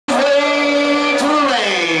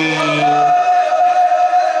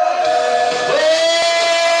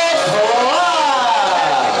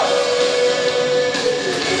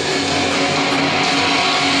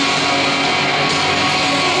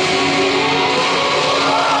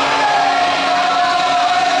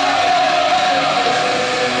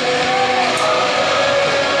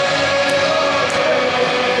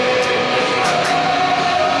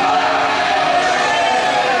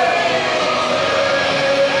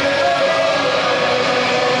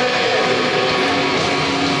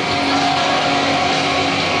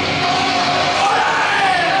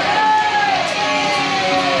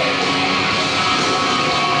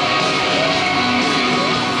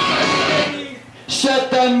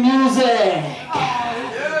shut the music.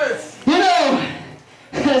 You know,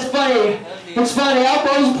 it's funny. It's funny. I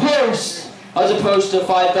was supposed to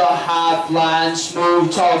fight the high-flying,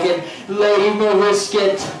 smooth-talking Lady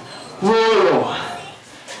Marisket Royal.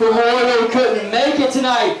 But Royal couldn't make it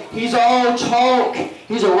tonight. He's all talk.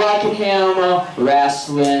 He's a Rockingham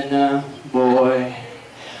wrestling boy.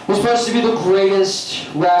 Was supposed to be the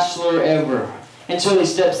greatest wrestler ever until he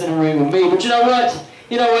steps in the ring with me. But you know what?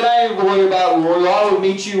 You know what? I ain't worried about Royal. I will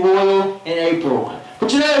meet you, Royal, in April.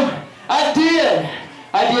 But you know, I did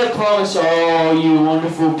promise all you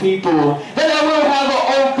wonderful people that I will have an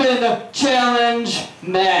open challenge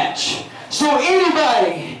match. So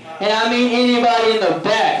anybody, and I mean anybody in the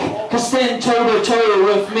back, can stand toe-to-toe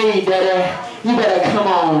with me, that you better come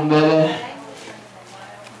on, baby.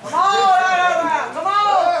 Come on, come on!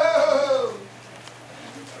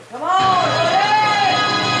 Come on!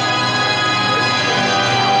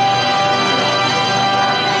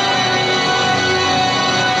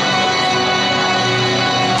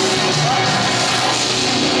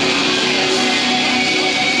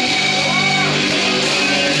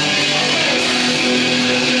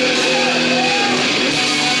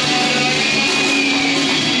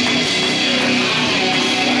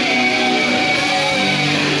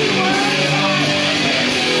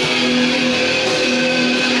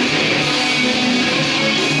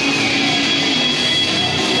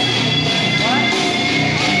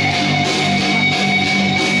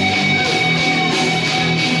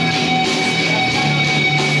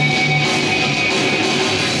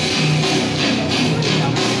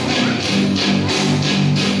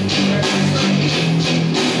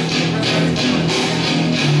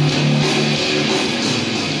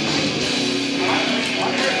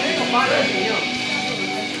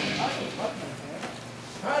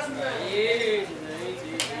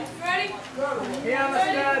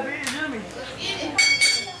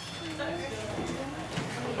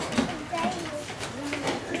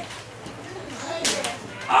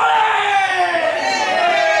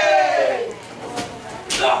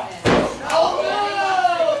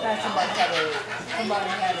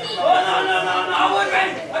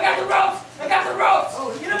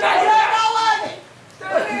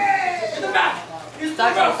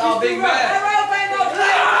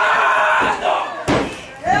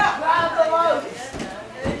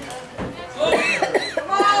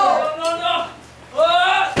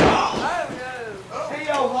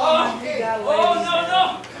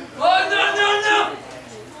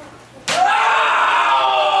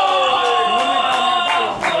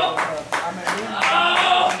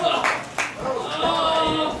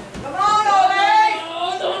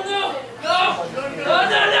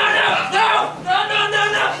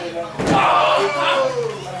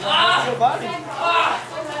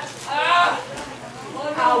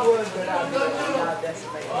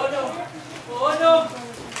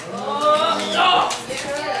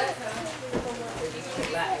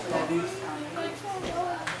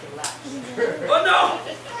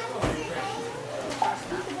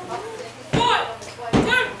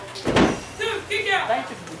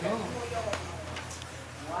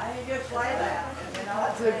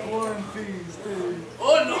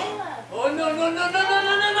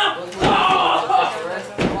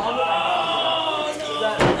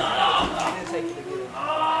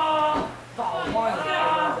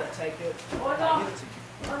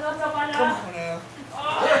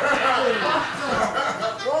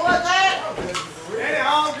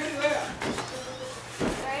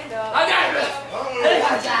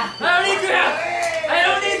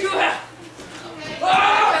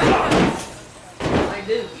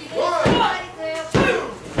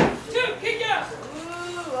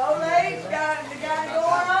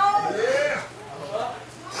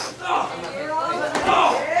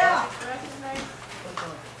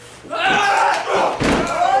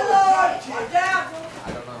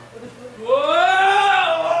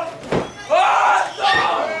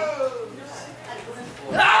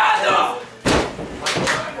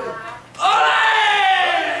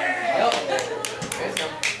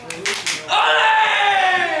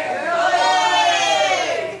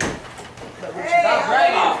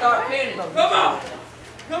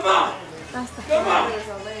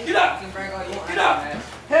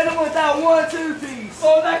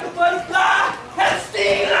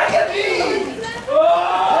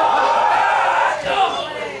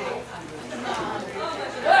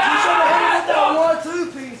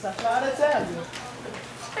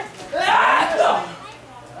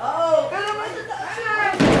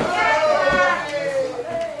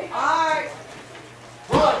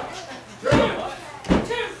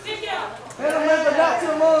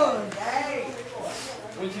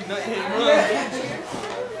 When you not hit run.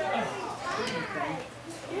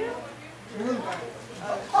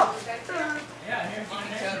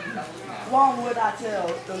 I tell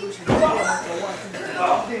the Lucian to hit him with the 1, 2, 3.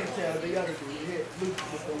 You didn't tell the other dude to hit Luke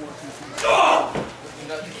with the 1, 2, 3.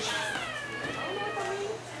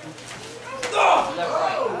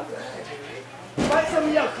 Fight some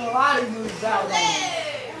of your karate moves out on me.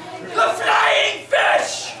 The flying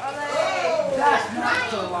fish! That's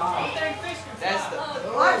not karate. That's the...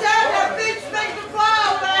 Watch out, that fish makes the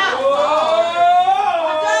fall now!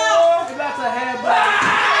 Watch out! You're about to headbutt.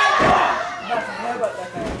 You're about to headbutt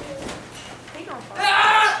that thing.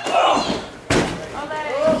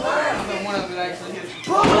 One of them actually hits.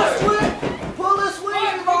 Pull the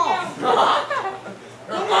swing off!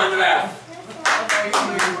 Come on, man!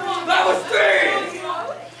 That was 3!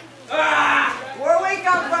 Ah! Where we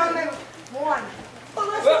come from, then 1. Pull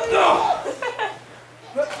the swing No!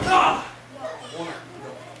 off!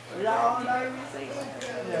 Y'all know you see it?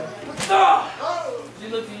 Yeah. No! She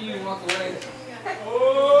looked at you and walked away.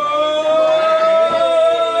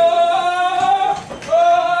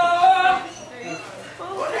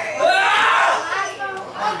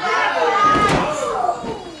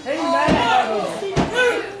 Hey, man!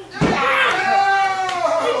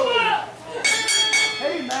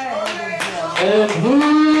 Hey, man! And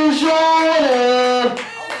who's your winner?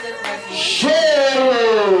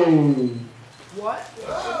 Sherry! What?